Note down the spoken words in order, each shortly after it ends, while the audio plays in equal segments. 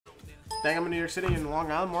Dang, I'm in New York City and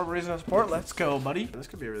Long Island. More reason to support. Let's go, buddy. This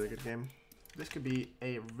could be a really good game. This could be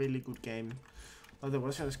a really good game. Oh, the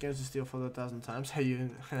worst kind of scams to steal for 1,000 times. Hey,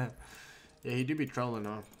 you. Yeah, he do be trolling,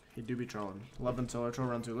 huh? He do be trolling. 11 solo troll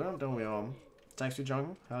run through. Don't we all? Taxi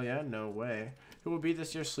jungle? Hell yeah, no way. Who will be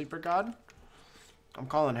this year's sleeper god? I'm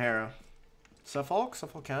calling Hera. Suffolk?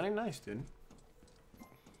 Suffolk County? Nice, dude.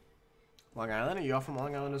 Long Island? Are you off from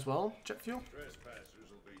Long Island as well? Jet fuel?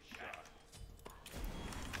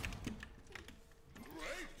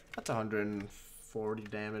 That's 140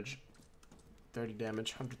 damage. 30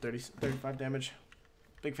 damage. 130, 35 damage.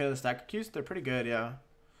 Big fan of the stacker queues. They're pretty good, yeah.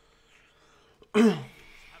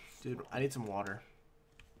 Dude, I need some water.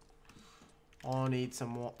 I need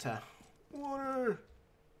some water. Water!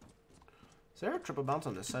 Is there a triple bounce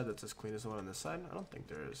on this side that's as clean as the one on this side? I don't think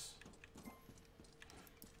there is.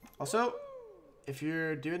 Also, if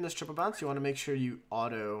you're doing this triple bounce, you want to make sure you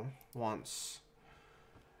auto once.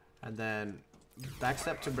 And then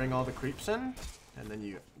backstep to bring all the creeps in. And then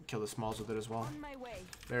you kill the smalls with it as well.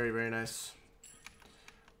 Very, very nice.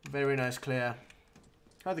 Very nice, Claire.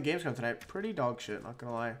 How are the games going tonight? Pretty dog shit, not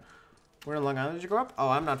gonna lie. Where in Long Island did you grow up? Oh,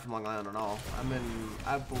 I'm not from Long Island at all.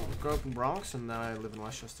 I grew up in Bronx and now I live in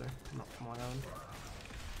Westchester. I'm not from Long Island.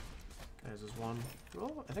 Guys, there's one.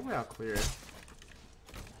 Well, I think we out clear.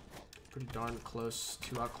 Pretty darn close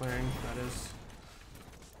to out clearing, that is.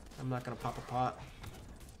 I'm not gonna pop a pot.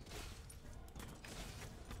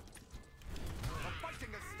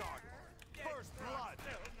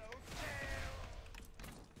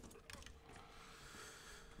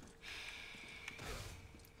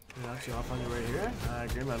 Actually off on your way here. I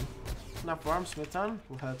agree, man. Not far, Smithtown.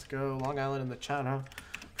 Let's go Long Island in the chat, huh?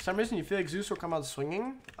 For some reason, you feel like Zeus will come out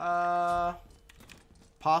swinging?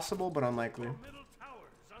 Possible, but unlikely.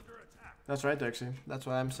 That's right, Dirksy. That's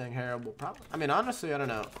why I'm saying Hera will probably... I mean, honestly, I don't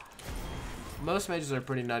know. Most mages are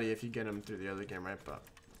pretty nutty if you get them through the other game, right? But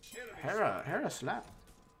Hera slap.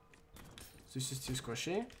 Zeus is too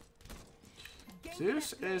squishy.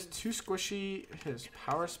 Zeus is too squishy. His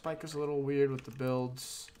power spike is a little weird with the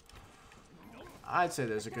builds. I'd say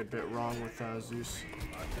there's a good bit wrong with Zeus.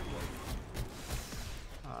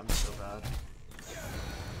 Oh, I'm so bad.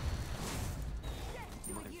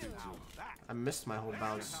 I missed my whole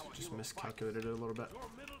bounce. Just miscalculated it a little bit.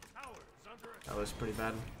 That was pretty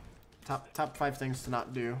bad. Top 5 things to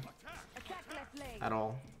not do at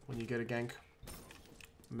all when you get a gank.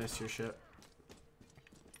 Miss your shit.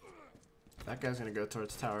 That guy's gonna go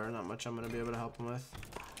towards tower. Not much I'm gonna be able to help him with.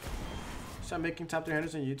 So I'm making top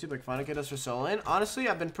 300s on YouTube like PandaCat does for solo lane. Honestly,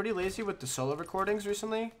 I've been pretty lazy with the solo recordings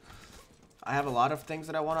recently. I have a lot of things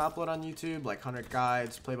that I want to upload on YouTube, like 100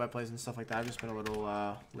 guides, play-by-plays, and stuff like that. I've just been a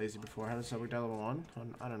little lazy before. How does Subway die level 1?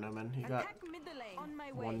 I don't know, man. He got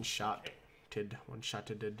one-shotted.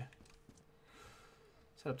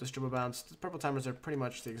 Set up this triple bounce. The purple timers are pretty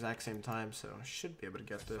much the exact same time, so I should be able to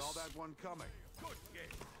get this.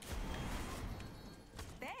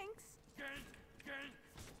 Thanks.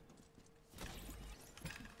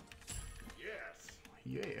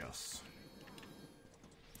 Yes.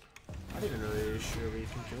 I didn't really sure we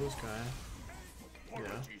can kill this guy.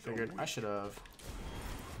 Yeah, figured I should have.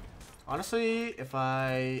 Honestly, if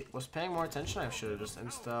I was paying more attention, I should have just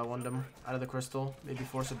insta-won him out of the crystal. Maybe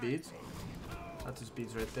force a beads. That's his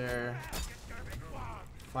beads right there.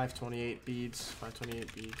 528 beads.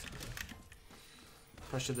 528 beads.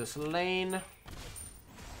 Pressure this lane.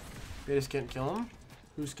 Beta can't kill him.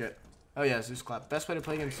 Who's get? Oh yeah, Zeus clap. Best way to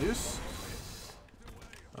play against Zeus?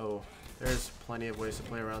 Oh, there's plenty of ways to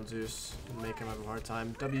play around Zeus and make him have a hard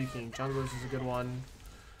time. W King Junglers is a good one.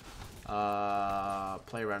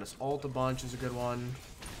 Play around his ult a bunch is a good one.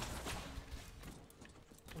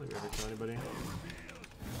 I don't think we ever kill anybody.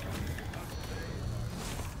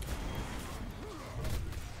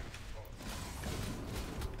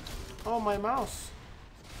 Oh, my mouse.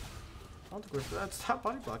 I don't think we're for that. Stop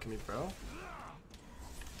body blocking me, bro.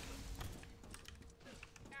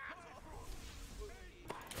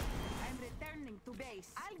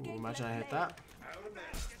 Ooh, imagine I hit that.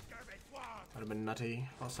 That'd have been nutty.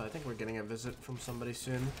 Also, I think we're getting a visit from somebody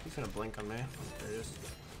soon. He's gonna blink on me. There he is.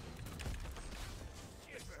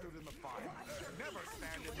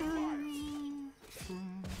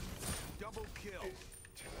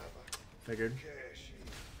 Figured.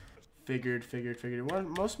 One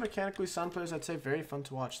most mechanically sound players, I'd say, very fun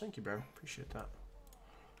to watch. Thank you, bro. Appreciate that.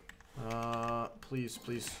 Please.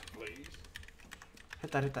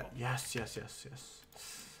 Hit that. Yes.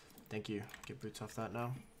 Thank you. Get boots off that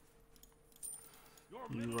now.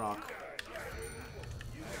 You rock.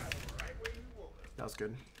 That was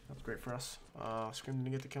good. That was great for us. Scream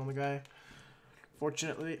didn't get the kill on the guy.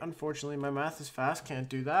 Unfortunately, my math is fast. Can't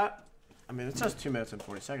do that. I mean, it's just 2 minutes and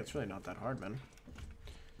 40 seconds. It's really not that hard, man.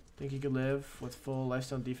 Think you could live with full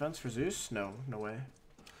lifesteal defense for Zeus? No, no way.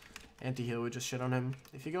 Anti-heal would just shit on him.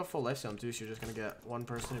 If you go full lifesteal on Zeus, you're just gonna get one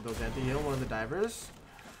person who builds anti-heal, one of the divers.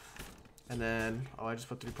 And then, oh, I just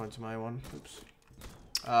put 3 points in my one. Oops.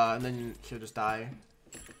 And then he'll just die.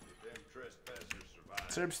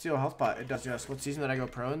 Serb steal health bot. It does, yes. What season did I go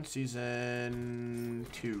prone? Season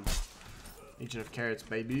 2. Legion of Carrots,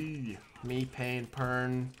 baby. Me, Pain,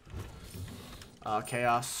 Pern,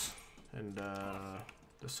 Chaos, and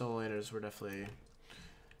the solo laners were definitely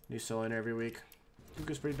new solo laner every week.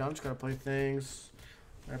 Kuku's pretty dumb. Just gotta play things.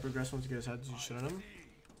 I progress once you get his heads. You shit on him.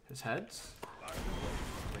 His heads?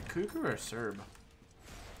 Like Kuku or Serb?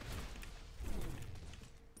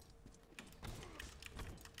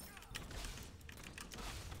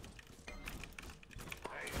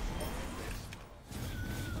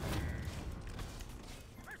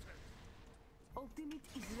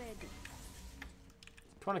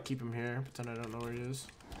 I want to keep him here. Pretend I don't know where he is.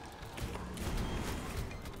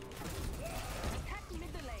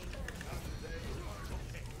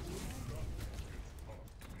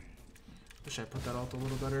 Wish I put that ult a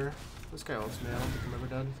little better. This guy ults me. I don't think I'm ever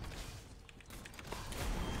dead.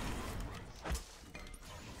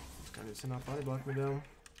 This guy needs to not body block me down.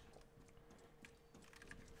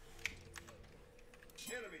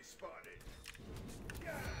 Enemy spotted.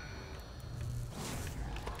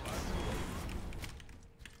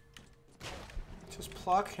 Just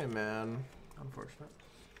pluck him, man. Unfortunate.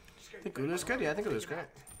 I think Ulu's good. Yeah, I think Ulu's great.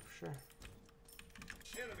 For sure.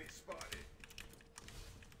 Enemy spotted.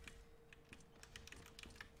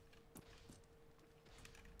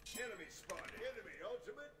 Enemy spotted. Enemy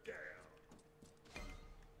ultimate down.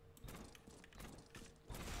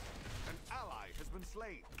 An ally has been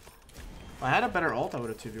slain. If I had a better ult, I would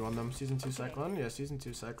have 2v1 them. Season 2 Cyclone? Yeah, Season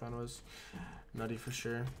 2 Cyclone was nutty for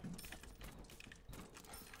sure.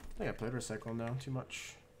 I think I played with Cyclone now too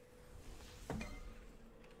much.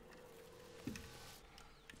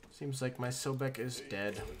 Seems like my Sobek is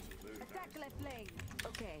dead.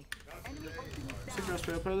 Okay. Super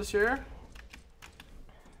Spirit player this year?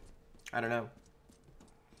 I don't know.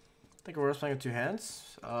 I think we're worth playing with 2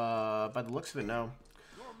 hands. By the looks of it, no.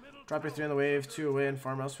 Drop your 3 on the wave, 2 away, and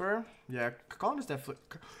farm elsewhere. Yeah, Kakalkan is definitely.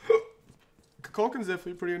 Kakalkan's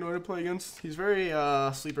definitely pretty annoying to play against. He's very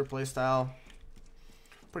sleeper playstyle.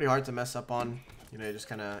 Pretty hard to mess up on. You know, you just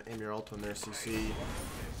kind of aim your ult when there's CC,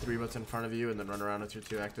 3 bots in front of you, and then run around with your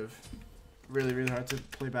 2 active. Really, really hard to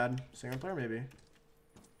play bad single player, maybe.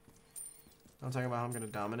 I'm talking about how I'm going to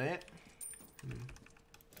dominate.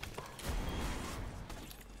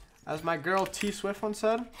 As my girl T Swift once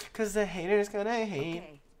said, because the hater's gonna hate.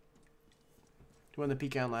 Okay. You won the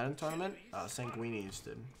PK Online tournament? Sanguini's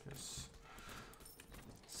did. Yes.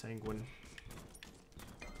 Sanguine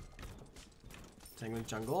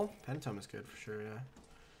jungle? Pentome is good for sure, yeah.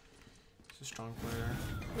 He's a strong player.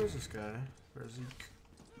 Where's this guy? Where's Zeke?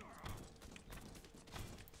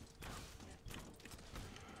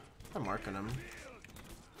 I'm marking him.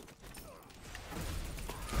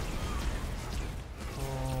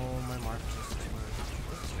 Oh, my mark just expired.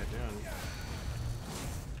 What's this guy doing?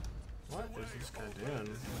 What is this guy doing?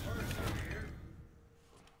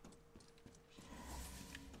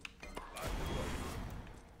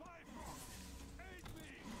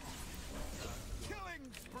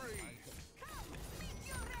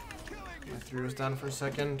 My 3 was down for a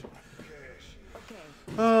second.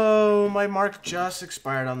 Oh, my mark just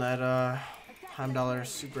expired on that $100.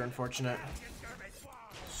 Super unfortunate.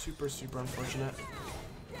 Super, super unfortunate.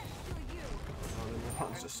 Oh, the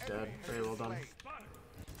one's just dead. Very well done.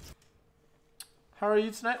 How are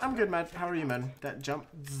you tonight? I'm good, man. How are you, man? That jump,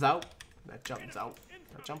 zout. That jump, zout.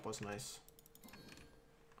 That jump was nice.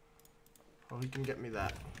 Oh, he can get me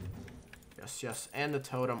that. Yes, yes. And the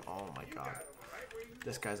totem. Oh my god.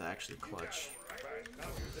 This guy's actually clutch.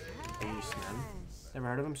 Beast, man. Never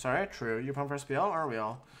heard of him? Sorry. True. You pumped for SPL? Are we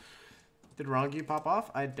all? Did Rongi pop off?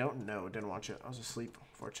 I don't know. Didn't watch it. I was asleep,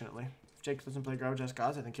 fortunately. If Jake doesn't play Garbage Ass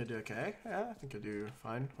Gods, I think he'll do okay. Yeah, I think he'll do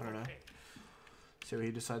fine. I don't know. See how he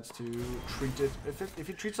decides to treat it. If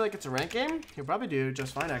he treats it like it's a rank game, he'll probably do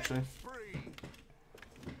just fine, actually.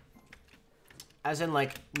 As in,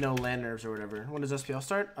 like, no land nerves or whatever. When does SPL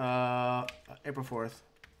start? April 4th.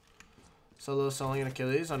 Solo selling an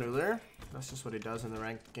Achilles on Uller. That's just what he does in the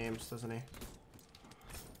ranked games, doesn't he?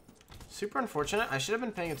 Super unfortunate. I should have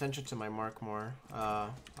been paying attention to my mark more.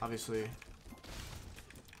 Obviously. I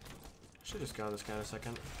should just go on this guy in a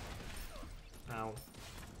second. Ow.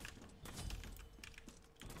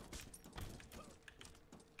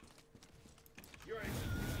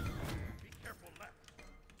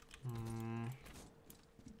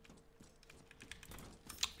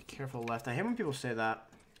 careful left. I hate when people say that.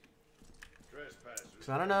 Trespassers. Because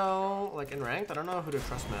I don't know, like in ranked, I don't know who to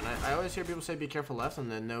trust, man. I always hear people say be careful left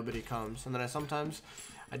and then nobody comes. And then sometimes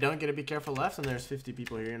I don't get to be careful left and there's 50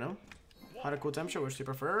 people here, you know? Hot or cool temperature, which do you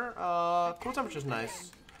prefer? Cool temperature's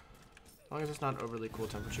nice. As long as it's not overly cool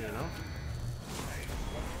temperature, you know?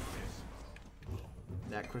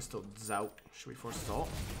 That crystal zout. Should we force assault?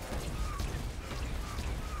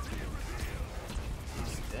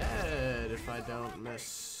 He's dead if I don't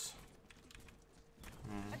miss.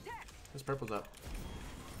 His purple's up.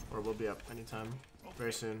 Or will be up anytime.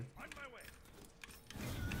 Very soon.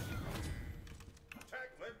 Attack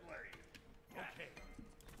left lane. Okay.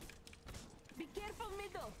 Be careful,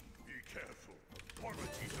 middle. Be careful.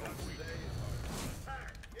 Apologies on me.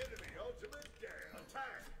 Attack. Enemy ultimate down.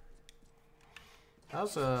 Attack. That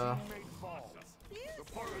was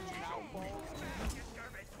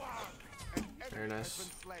very nice.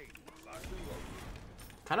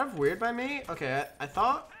 Kind of weird by me. Okay, I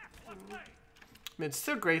thought. I mean, it's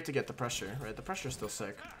still great to get the pressure, right? The pressure's still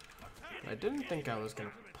sick. But I didn't think I was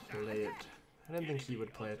gonna play it. I didn't think he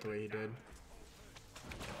would play it the way he did.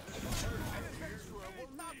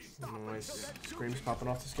 Nice. Screams popping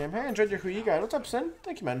off this game. Hey, enjoyed your HOU guide. What's up, Sin?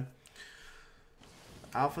 Thank you, man.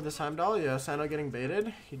 Alpha this Heimdall. Yeah, Sano getting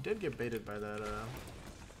baited. He did get baited by that,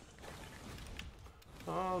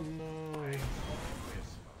 Oh, no.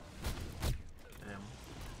 Damn.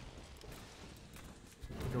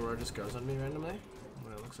 Aurora just goes on me randomly.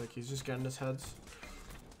 Well, it looks like he's just getting his heads.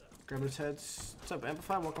 Grabbing his heads. What's up,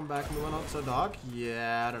 Amplify? Welcome back. Moving on to Dog.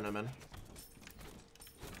 Yeah, I don't know, man.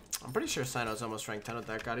 I'm pretty sure Sino's almost ranked 10 with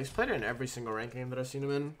that god. He's played it in every single rank game that I've seen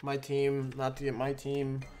him in. My team, not to get my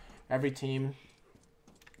team, every team.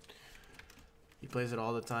 He plays it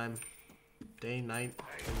all the time. Day, night,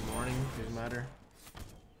 and morning, doesn't matter.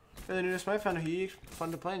 Hey, the newest SMITE, found HOU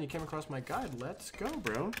fun to play and you came across my guide. Let's go,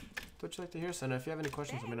 bro. What'd you like to hear, Senna? If you have any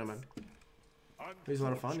questions, let me know, man. He's a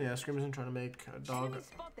lot of fun. Yeah, Scream isn't trying to make a dog.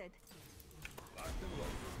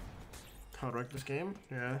 How to wreck this game?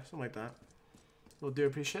 Yeah, something like that. Well, do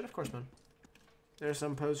appreciate it, of course, man. There's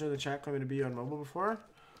some poser in the chat claiming to be on mobile before.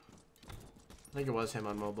 I think it was him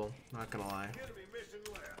on mobile. Not gonna lie. Enemy mission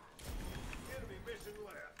left. Enemy mission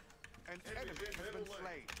left. An enemy has been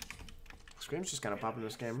slain. Scream's just kind of popping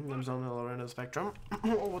this game. Limbs on the lower end of the spectrum.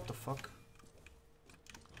 Oh, what the fuck?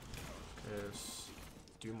 There's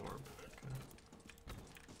Doomorb. Okay.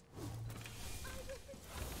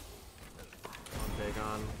 On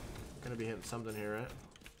Vagon. Gonna be hitting something here, right?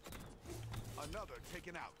 Another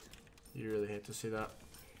taken out. You really hate to see that.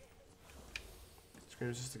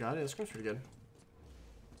 Scream's just a god. Yeah, Scream's pretty good.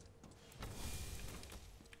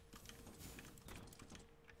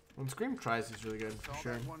 When Scream tries, he's really good, for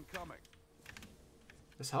sure. One coming.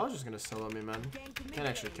 This HOU is just gonna solo me, man. Can't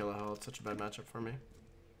actually kill a HOU. It's such a bad matchup for me.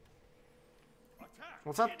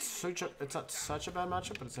 Well, it's not such a bad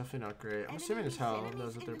matchup, but it's definitely not great. I'm assuming this HOU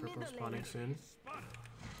knows that they're purple spawning soon.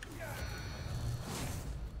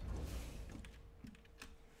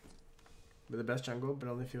 Be the best jungle, but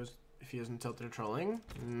only if he isn't tilted or trolling.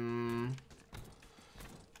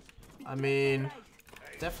 I mean,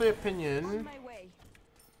 definitely opinion.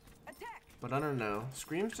 But I don't know.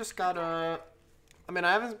 Scream's just gotta. I mean,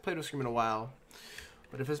 I haven't played with Scream in a while.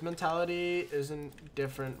 But if his mentality isn't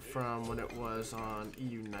different from when it was on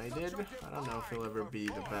United, I don't know if he'll ever be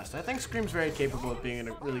the best. I think Scream's very capable of being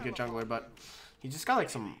a really good jungler, but he just got like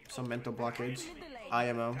some mental blockades.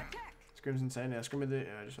 IMO. Scream's insane. Yeah, Scream. Yeah,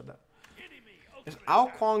 I just said that. Is Ao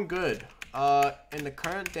Kwang good? In the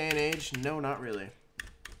current day and age, no, not really.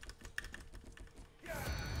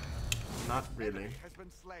 Not really.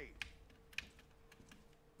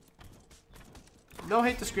 No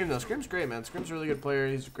hate to Scream though. Scream's great, man. Scream's a really good player.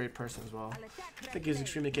 He's a great person as well. I think he's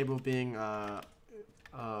extremely capable of being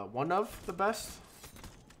one of the best.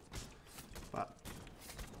 But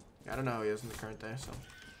I don't know how he is in the current day. So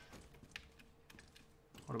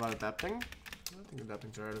what about adapting? I think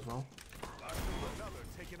adapting's alright as well.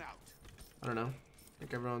 I don't know. I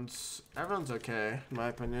think everyone's okay in my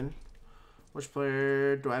opinion. Which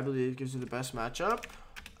player do I believe gives you the best matchup?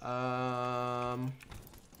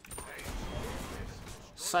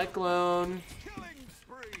 Cyclone.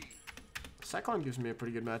 Cyclone gives me a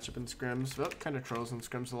pretty good matchup in scrims. Vote kind of trolls in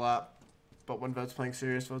scrims a lot, but when Vote's playing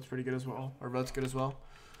serious, Vote's pretty good as well. Or Vote's good as well.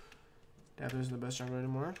 Daphne isn't the best jungler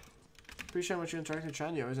anymore. Appreciate what you interact with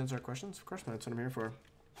Chan. You always answer our questions. Of course, man. That's what I'm here for.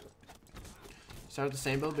 Start with the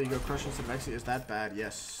same build, but you go Crush instead of XC. Is that bad?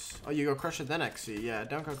 Yes. Oh, you go Crush it then XC. Yeah,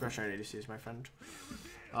 don't go Crush on ADCs, my friend.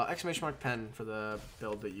 Exclamation mark pen for the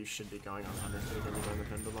build that you should be going on. Hunter, so you're going to be going the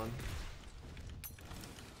pen build on.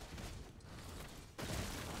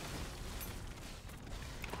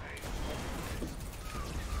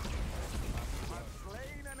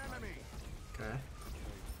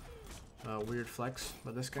 weird flex,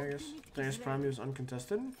 but this guy, I guess. There's Prime was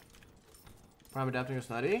uncontested. Prime adapting was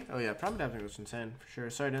nutty. Oh yeah, Prime adapting was insane for sure.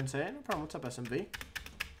 Sorry, I didn't say it. No problem. What's up, SMV?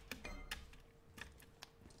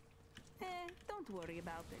 Don't worry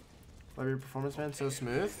about it. Love your performance, man. So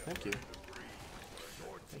smooth. Thank you.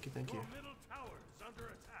 Thank you. Thank you. Middle tower is under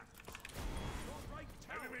attack. Your right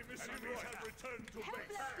tower. Enemy missiles have returned to Help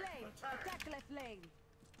base. left lane. Attack left lane.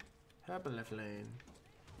 Help left lane.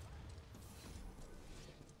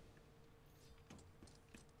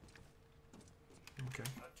 Okay.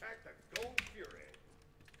 Attack the Gold Fury.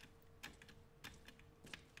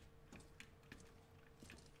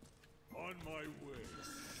 On my way.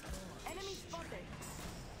 Enemy spotted.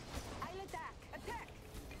 I'll attack. Attack.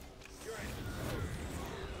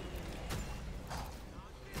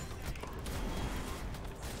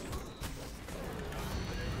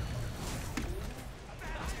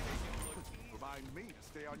 Remind me to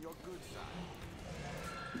stay on your good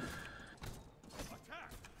side.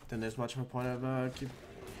 Attack. Then there's much of a point of keep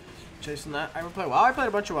chasing that. I ever play WoW? I played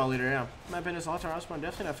a bunch of WoW leader, yeah. My opinion is long-term respawn.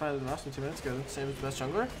 Definitely not finding the last 2 minutes ago. Same as the best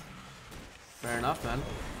jungler. Fair enough, man.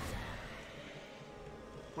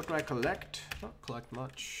 What do I collect? Not collect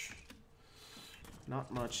much.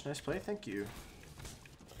 Not much. Nice play, thank you.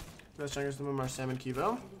 Best junglers the moment are Sam and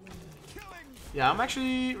Kivo. Yeah, I'm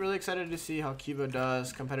actually really excited to see how Kivo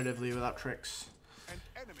does competitively without tricks.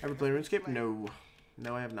 Ever play RuneScape? No.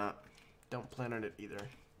 No, I have not. Don't plan on it either.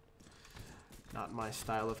 Not my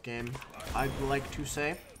style of game, I'd like to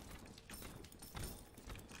say.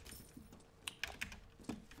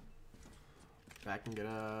 Back and get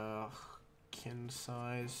a kin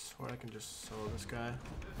size, or I can just solo this guy.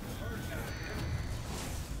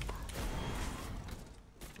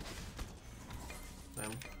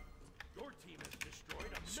 Them. Your team has destroyed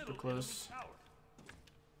a Super middle close. enemy tower.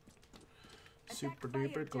 Super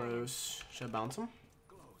duper close. Should I bounce him?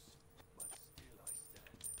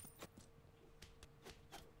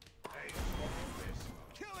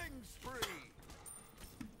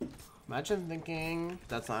 Imagine thinking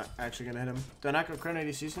that's not actually gonna hit him. Do I not go current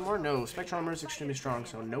ADCs anymore? No. Spectral armor is extremely strong,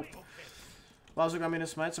 so nope. Wow's got me into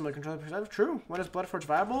SMITE, so my controller perspective. True. When is Bloodforge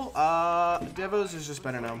viable? Devos is just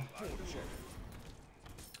better now.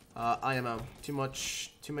 IMO. Too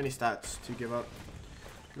many stats to give up.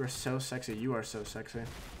 You are so sexy. You are so sexy.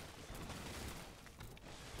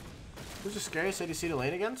 Who's the scariest ADC to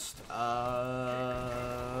lane against?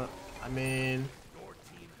 I mean,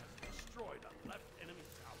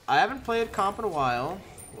 I haven't played comp in a while.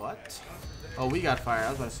 What? Oh, we got fire. I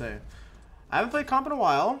was about to say. I haven't played comp in a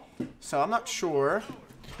while, so I'm not sure.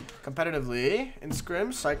 Competitively, in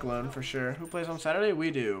Scrim, Cyclone for sure. Who plays on Saturday?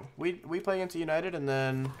 We do. We play against United, and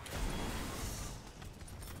then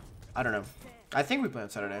I don't know. I think we play on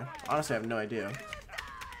Saturday. Honestly, I have no idea.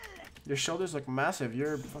 Your shoulders look massive.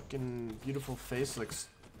 Your fucking beautiful face looks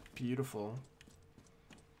beautiful.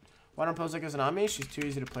 Why don't pose like as an Ami? She's too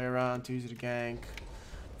easy to play around, too easy to gank.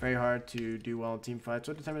 Very hard to do well in team fights.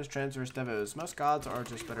 What determines trans versus Devos? Most gods are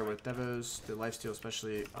just better with Devos. The lifesteal,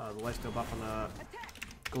 especially the lifesteal buff on the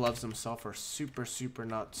gloves themselves, are super, super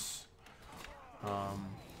nuts.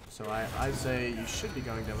 So I say you should be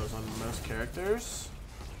going Devos on most characters.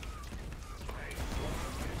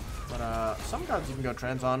 But some gods you can go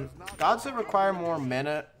trans on. Gods that require more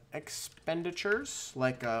mana expenditures,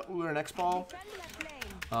 like Uller and X-Ball.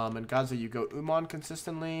 And gods that you go on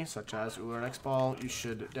consistently, such as Uller and X-Ball, you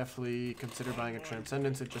should definitely consider buying a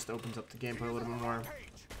Transcendence. It just opens up the gameplay a little bit more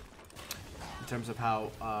in terms of how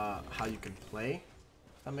you can play.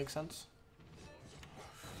 If that makes sense.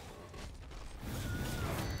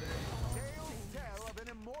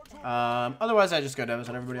 Otherwise, I just go Devos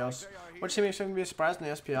on everybody else. What team is going to be a surprise in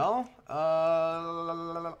the SPL?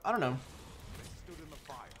 I don't know.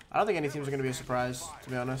 I don't think any teams are going to be a surprise, to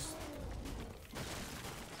be honest.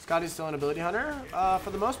 Scotty's still an ability hunter?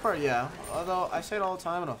 For the most part, yeah. Although, I say it all the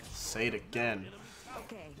time, and I'll say it again.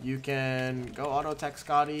 You can go auto-attack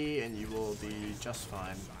Scotty, and you will be just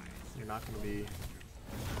fine. You're not going to be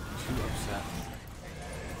too upset.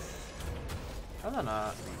 Other than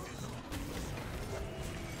not.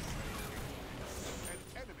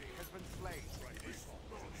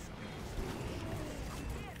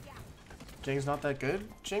 Jing's not that good.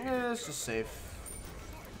 Jing is just safe.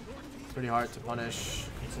 Pretty hard to punish,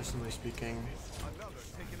 consistently speaking.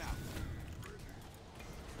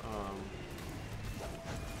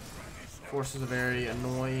 Forces a very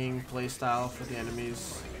annoying playstyle for the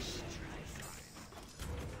enemies.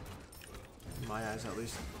 In my eyes, at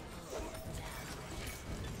least.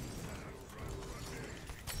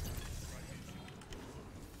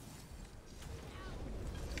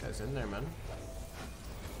 This guy's in there, man.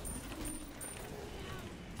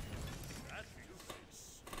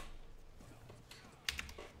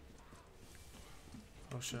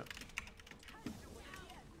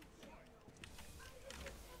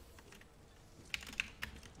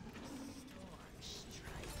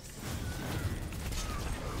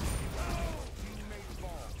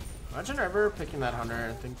 Imagine ever picking that hunter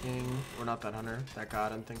and thinking, or not that hunter, that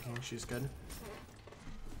god and thinking she's good.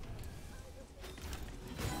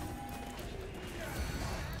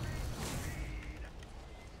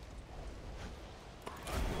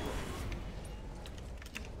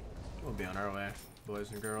 We'll be on our way,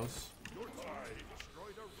 boys and girls.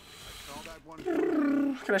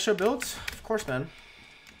 Can I show builds? Of course, man.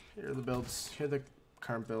 Here are the builds. Here are the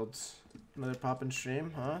current builds. Another pop and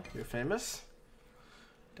stream, huh? You're famous?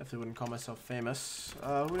 Definitely wouldn't call myself famous.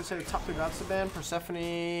 Who would say the top 2 gods to ban?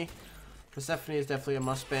 Persephone. Persephone is definitely a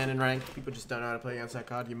must ban in ranked. People just don't know how to play against that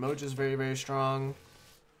god. Yamoja is very, very strong.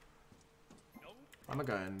 I'm gonna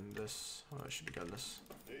go in this. Oh, I should be going this.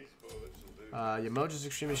 Yamoja is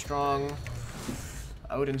extremely strong.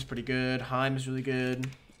 Odin's pretty good. Heim is really good.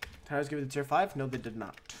 Towers give it a tier 5? No, they did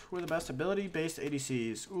not. Who are the best ability-based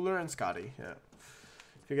ADCs? Uller and Scotty. Yeah.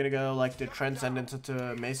 If you're gonna go like the Transcendence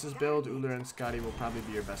into Mace's build, Uller and Scotty will probably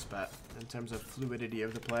be your best bet in terms of fluidity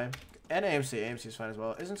of the play. And AMC. AMC is fine as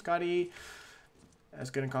well. Isn't Scotty as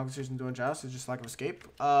good in Conquest and doing Joust? It's just lack of escape.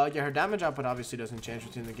 Yeah, her damage output obviously doesn't change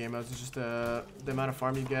between the game modes. It's just the amount of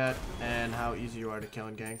farm you get and how easy you are to kill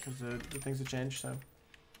and gank, because the things that change. So,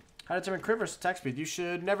 how to determine crit versus attack speed? You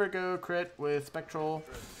should never go crit with Spectral.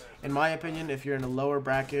 In my opinion, if you're in a lower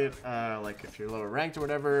bracket, like if you're lower ranked or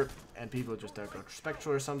whatever, and people just don't go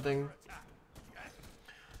Spectral or something,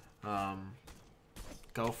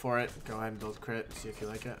 go for it. Go ahead and build crit, see if you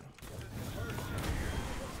like it.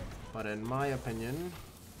 But in my opinion,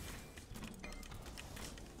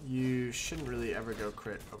 you shouldn't really ever go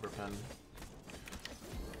crit over pen.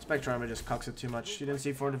 Spectral Armor just cucks it too much. You didn't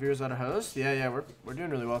see 400 viewers out of host? Yeah, we're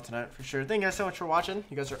doing really well tonight, for sure. Thank you guys so much for watching.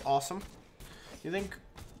 You guys are awesome. You think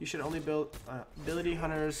you should only build ability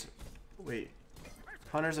hunters? Wait,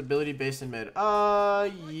 hunters ability based in mid.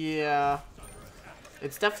 Yeah.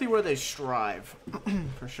 It's definitely where they strive,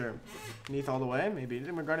 for sure. Neath all the way, maybe.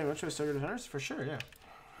 Regarding which was so good as hunters? For sure, yeah.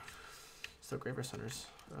 Still great versus hunters.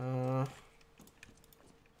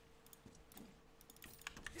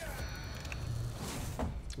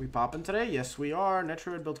 We popping today? Yes, we are.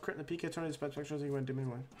 Netro would build crit in the PK tournament. Despite spectrals, you win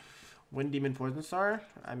demon. Win demon poison star?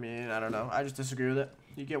 I mean, I don't know. I just disagree with it.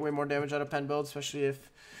 You get way more damage out of pen builds, especially if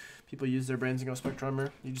people use their brains and go Spectral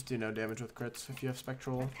Armor. You just do no damage with crits if you have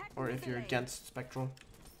Spectral, or if you're against Spectral.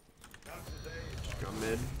 Just go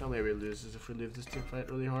mid. The only way we lose is if we leave this team fight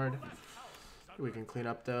really hard. We can clean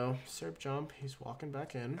up though. Serp jump. He's walking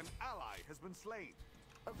back in. An ally has been slain.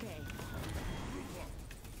 Okay.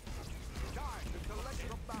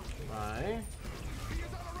 Bye.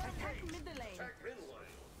 Attack middle lane.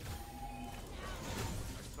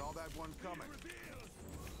 I saw that one coming.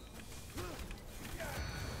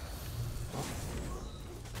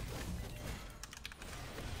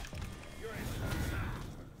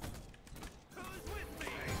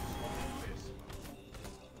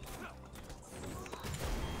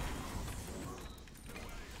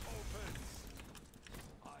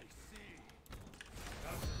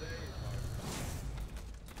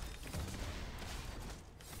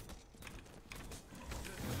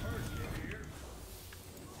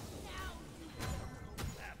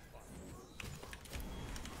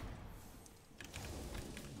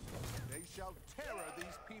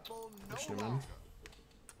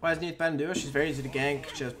 Why does Neath bad in duo? She's very easy to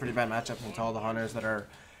gank. She has pretty bad matchups into all the hunters that are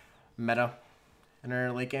meta. And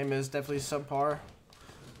her late game is definitely subpar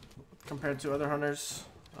compared to other hunters.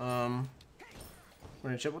 We're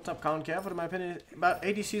gonna chip. What's up, Colin Cav? What in my opinion about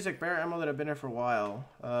ADCs like Bear Ammo that have been here for a while?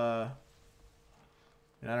 I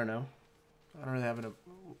don't know. I don't really have an.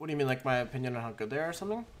 What do you mean, like my opinion on how good they are or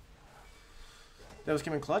something? Devils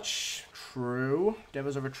came in clutch. True.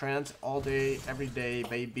 Devils over trans all day, every day,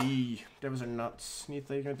 baby. Devils are nuts. Neath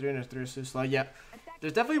like 3 so slow. Yeah.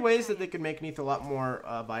 There's definitely ways that they could make Neath a lot more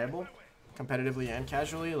viable, competitively and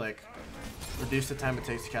casually. Like reduce the time it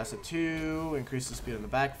takes to cast a 2, increase the speed on the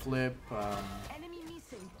backflip.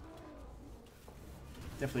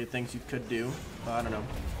 Definitely things you could do, but I don't know.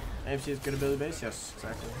 AMC is good ability base? Yes,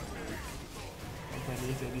 exactly. Okay,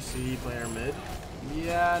 Neath ADC, player mid.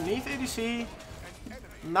 Yeah, Neath ADC.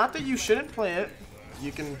 Not that you shouldn't play it.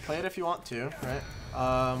 You can play it if you want to, right?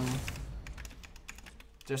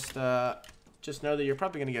 Just know that you're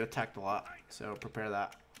probably gonna get attacked a lot, so prepare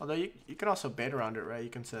that. Although you can also bait around it, right?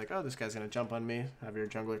 You can say like, oh, this guy's gonna jump on me. Have your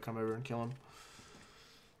jungler come over and kill him.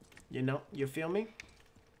 You know, you feel me?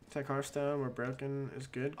 Tech Hearthstone, we're broken is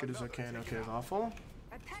good. Good is okay and okay is awful.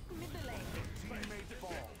 Attack middle lane. Teammate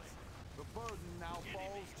falls. The burden now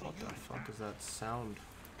falls to What you. the fuck is that sound?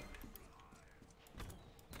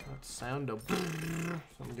 That sound of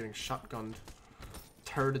someone getting shotgunned.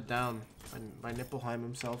 Turded down by Nipplheim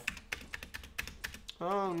himself.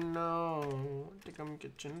 Oh no, I think I'm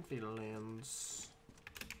catching feelings.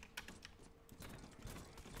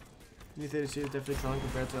 Neath ADC is definitely strong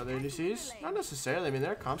compared to other ADCs. Not necessarily, I mean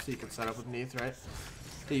there are comps that you can set up with Neath, right?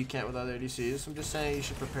 That you can't with other ADCs. I'm just saying you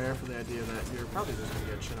should prepare for the idea that you're probably just gonna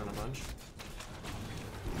get shit on a bunch.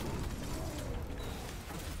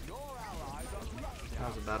 That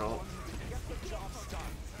was a bad ult.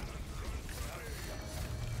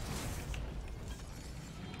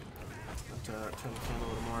 Have to turn the camera a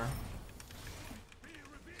little more.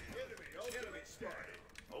 Enemy spotted.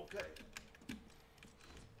 Okay.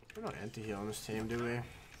 We don't anti-heal on this team, do we?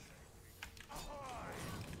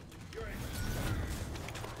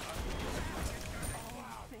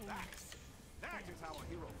 That is how a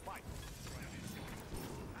hero fights.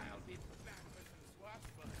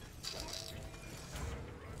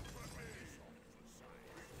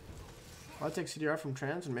 I'll take CDR from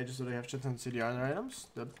trans and mages literally have shit ton CDR in their items.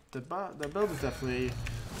 The build is definitely,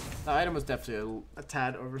 the item was definitely a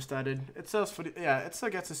tad overstated. It sells for, yeah, it still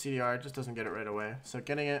gets a CDR, it just doesn't get it right away. So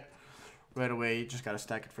getting it right away, you just gotta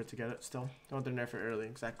stack it for it to get it still. Don't want to nerf it early,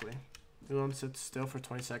 exactly. Mulan sits still for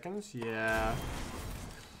 20 seconds, yeah.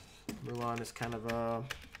 Mulan is kind of a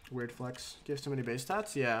weird flex. Gives too many base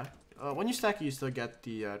stats, yeah. When you stack it, you still get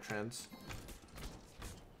the trans.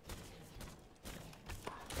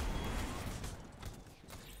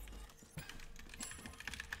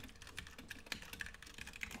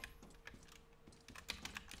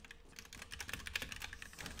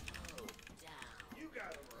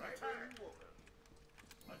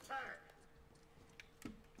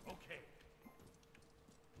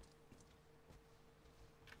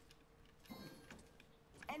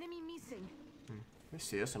 Enemy missing. Let me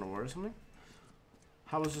see us in a war or something.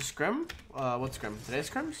 How was the scrim? What scrim? Today's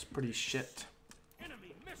scrim's pretty shit.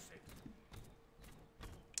 Enemy missing.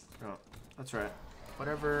 Oh, that's right.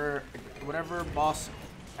 Whatever boss,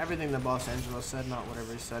 everything that Boss Angelo said, not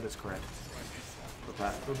whatever he said, is correct. Put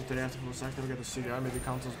that. Go to today after full second, we get the CDR. Maybe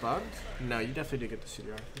console's bugged? No, you definitely did get the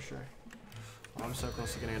CDR, for sure. Oh, I'm so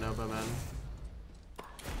close to getting an elbow, man.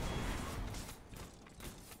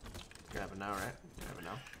 You have it now, right? You have it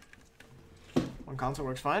now. One console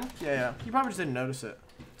works fine? Yeah, yeah. You probably just didn't notice it.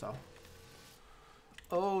 That's all.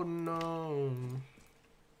 Oh, no.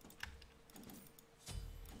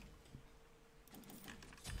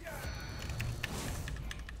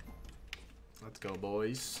 Let's go,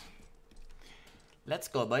 boys. Let's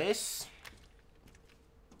go, boys.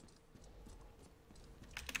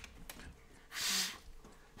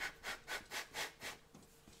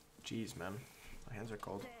 Jeez, man. My hands are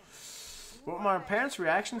cold. What were my parents'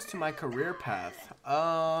 reactions to my career path?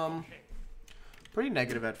 Pretty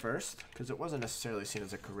negative at first, because it wasn't necessarily seen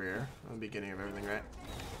as a career in the beginning of everything, right?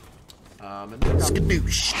 And then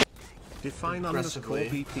Define underscore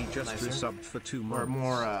BP just resubbed for 2 months. or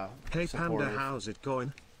more Hey Panda, supportive. how's it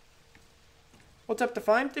going? What's up,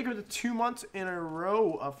 Define? Thank you for the 2 months in a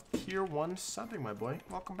row of tier 1 subbing, my boy.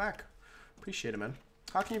 Welcome back. Appreciate it, man.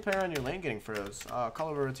 How can you play around your lane getting froze? Call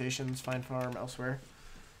over rotations, find farm elsewhere.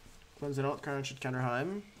 Cleanse and ult, Karn should counter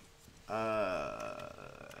Heim. I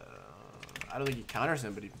don't think he counters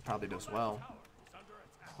him, but he probably does well.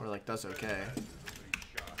 Or like does okay.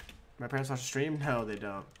 My parents watch a stream? No, they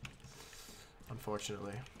don't.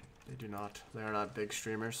 Unfortunately. They do not. They are not big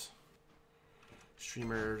streamers.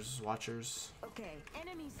 Watchers. Okay.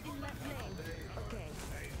 Enemies in left lane. Okay.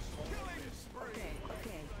 Okay.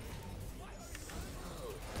 Okay.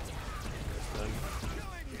 Done.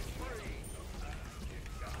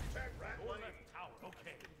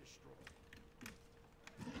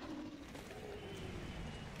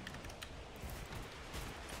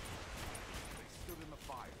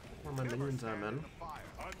 Where are my minions at, man?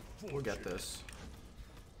 We'll get this.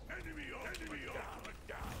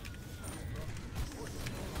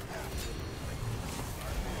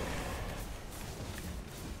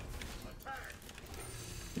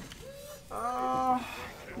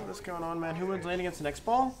 What's going on, man? Who wins lane against the next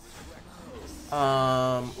ball?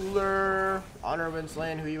 Uller, Honor wins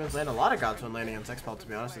lane, Who wins lane. A lot of gods win lane against X-Ball, to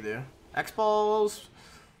be honest with you. X-Ball's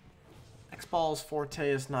forte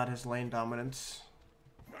is not his lane dominance.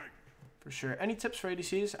 For sure. Any tips for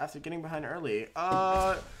ADCs after getting behind early?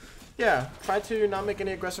 Yeah. Try to not make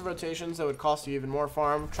any aggressive rotations that would cost you even more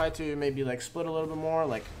farm. Try to maybe like split a little bit more,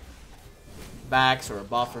 like backs or a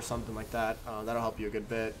buff or something like that. That'll help you a good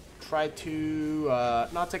bit. Try to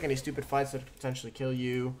not take any stupid fights that could potentially kill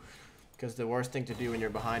you, because the worst thing to do when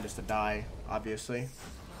you're behind is to die, obviously.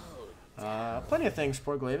 Plenty of things.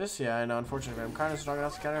 Poor Glavis. Yeah, I know. Unfortunately, I'm kind of strong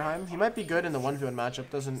enough to counter Heim. He might be good in the 1v1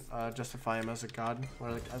 matchup. Doesn't justify him as a god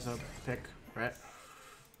or like as a pick, right?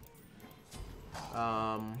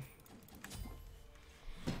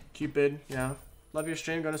 Cupid, yeah. Love your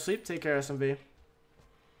stream. Go to sleep. Take care, SMV.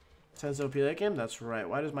 Sense OP late game? That's right.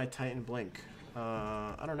 Why does my Titan blink?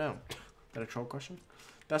 I don't know. Is that a troll question?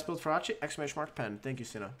 Best build for Hachi? Exclamation mark pen. Thank you,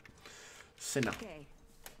 Sina. Okay.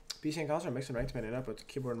 PC and console are mixed and ranked depending up, but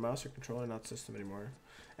keyboard and mouse are controller, not system anymore.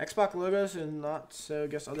 Xbox logos and not so.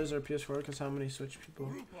 Guess others are PS4 because how many Switch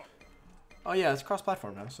people? Oh yeah, it's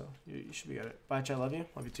cross-platform now, so you should be good. Bye, chat. Love you.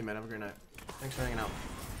 Love you too, man. Have a great night. Thanks for hanging out.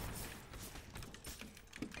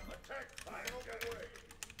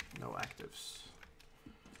 No actives.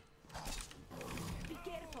 Be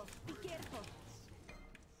careful. Be careful.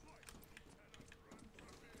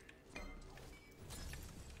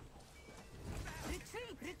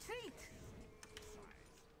 Retreat. Retreat.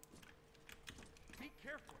 Be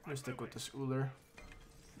careful. I'm gonna stick with this Uller.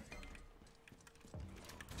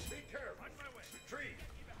 Be careful. Retreat.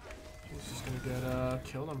 He's just gonna get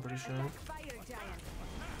killed, I'm pretty sure. Fire giant.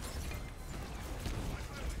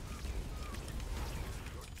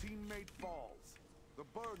 Your teammate falls. The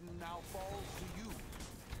burden now falls to you.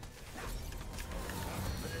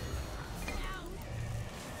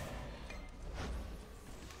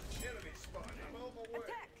 Enemy spotted. I'm on my way.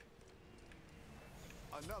 Attack.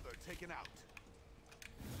 Another taken out.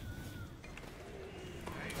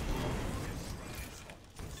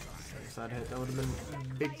 If that hit, that would have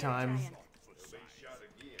been big time.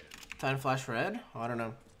 Time flash red? Oh, I don't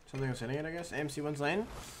know. Something was hitting it, I guess. AMC wins lane?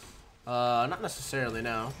 Not necessarily,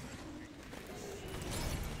 no.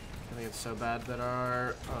 I think it's so bad that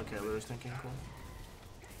our... Oh, okay, Lura's thinking. Cool.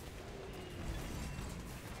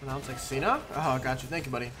 So now it's like Cena? Oh, got you. Thank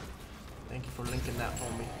you, buddy. Thank you for linking that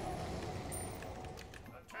for me.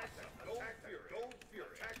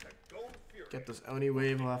 Get this Oni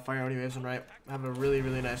wave. We'll have fire Oni waves on right. Have a really,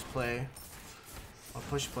 really nice play. A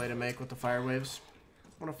push play to make with the fire waves.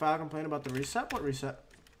 Want a foul complain about the reset? What reset?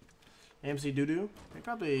 AMC Doodoo? He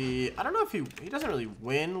probably... I don't know if he doesn't really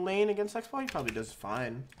win lane against X-Ball. He probably does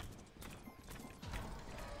fine.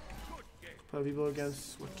 Play people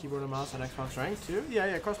against with keyboard and mouse on Xbox rank too?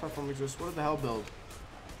 Yeah, cross-platform exists. What the hell build?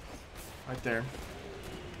 Right there.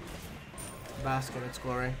 Bask in its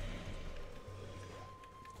glory.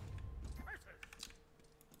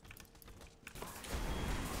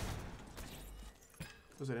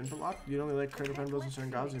 Was it input lock? You only like crit pen builds and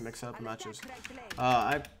certain gods, you mix up the matches.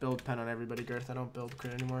 I build pen on everybody, Girth. I don't build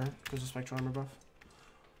crit anymore because of Spectral Armor buff.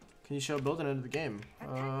 Can you show build at the end of the game?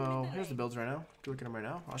 Here's the builds right now. Look at them right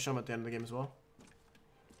now. I'll show them at the end of the game as well.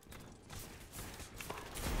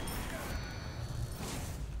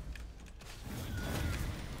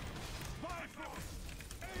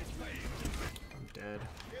 I'm dead.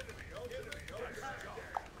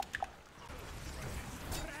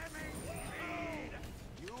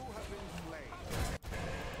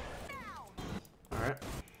 Alright.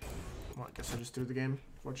 Well, I guess I just threw the game,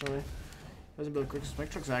 fortunately. Doesn't build quick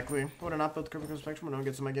spectrum, exactly. Would I not build quick spectrum when no one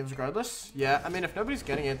gets in my games regardless? Yeah, I mean, if nobody's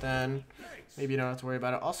getting it, then maybe you don't have to worry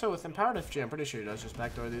about it. Also, with Empowered FG, I'm pretty sure he does just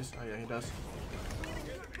backdoor these. Oh, yeah, he does.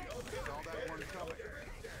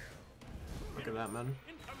 Look at that, man.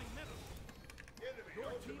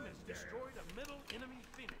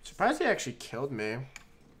 Surprised he actually killed me.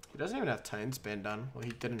 He doesn't even have Titan Span done. Well,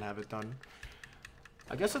 he didn't have it done.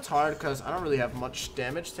 I guess it's hard because I don't really have much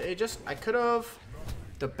damage to Aegis. I could have...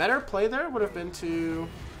 The better play there would have been to...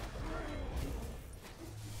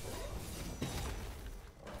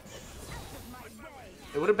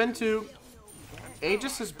 It would have been to...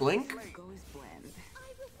 Aegis's blink.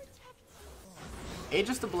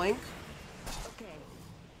 Aegis the blink.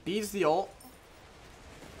 Bees the ult.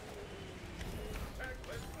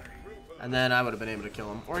 And then I would have been able to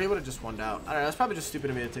kill him. Or he would have just won out. I don't know, it's probably just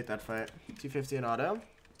stupid of me to take that fight. 250 in auto.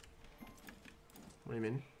 What do you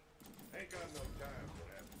mean?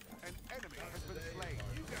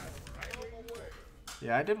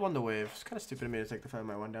 Yeah, I did win the wave. It's kind of stupid of me to take the fight with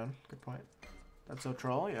my one down. Good point. That's so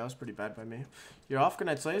troll. Yeah, it was pretty bad by me. You're off. Good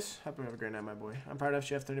night, Slays. Hope you have a great night, my boy. I'm proud of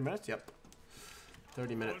you. Have 30 minutes? Yep.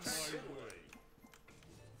 30 minutes.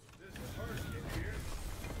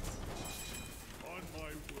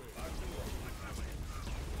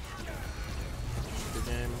 Good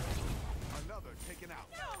game. Another taken out.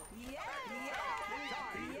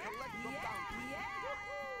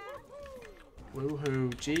 Woohoo.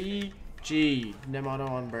 GG. Nemoto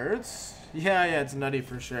on birds? Yeah, it's nutty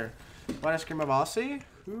for sure. Why does Scream of Aussie?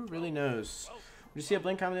 Who really knows? Would you see a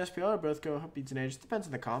blink on the SPL or both go beats and age? Depends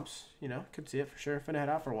on the comps. You know, could see it for sure. Finna head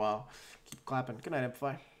out for a while. Keep clapping. Good night,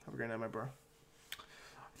 Amplify. Have a great night, my bro.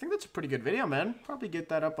 I think that's a pretty good video, man. Probably get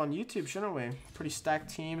that up on YouTube, shouldn't we? Pretty stacked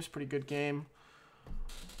teams, pretty good game.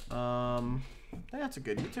 I think that's a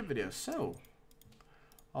good YouTube video. So,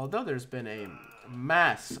 although there's been a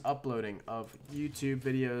mass uploading of YouTube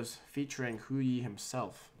videos featuring HOU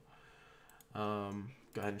himself.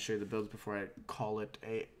 Go ahead and show you the builds before I call it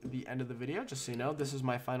the end of the video. Just so you know, this is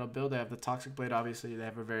my final build. I have the Toxic Blade, obviously. They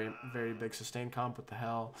have a very, very big sustain comp with the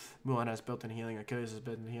Hell. Mulan has built-in healing. Achilles has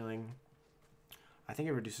built-in healing. I think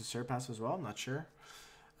it reduces Surpass as well. I'm not sure.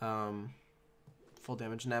 Full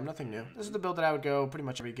damage. Nah, nothing new. This is the build that I would go pretty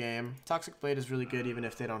much every game. Toxic Blade is really good even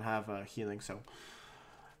if they don't have healing, so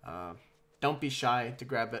don't be shy to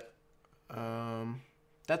grab it.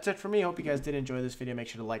 That's it for me. Hope you guys did enjoy this video. Make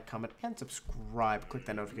sure to like, comment, and subscribe. Click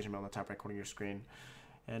that notification bell on the top right corner of your screen.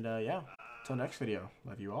 And yeah, until next video.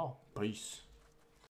 Love you all. Peace.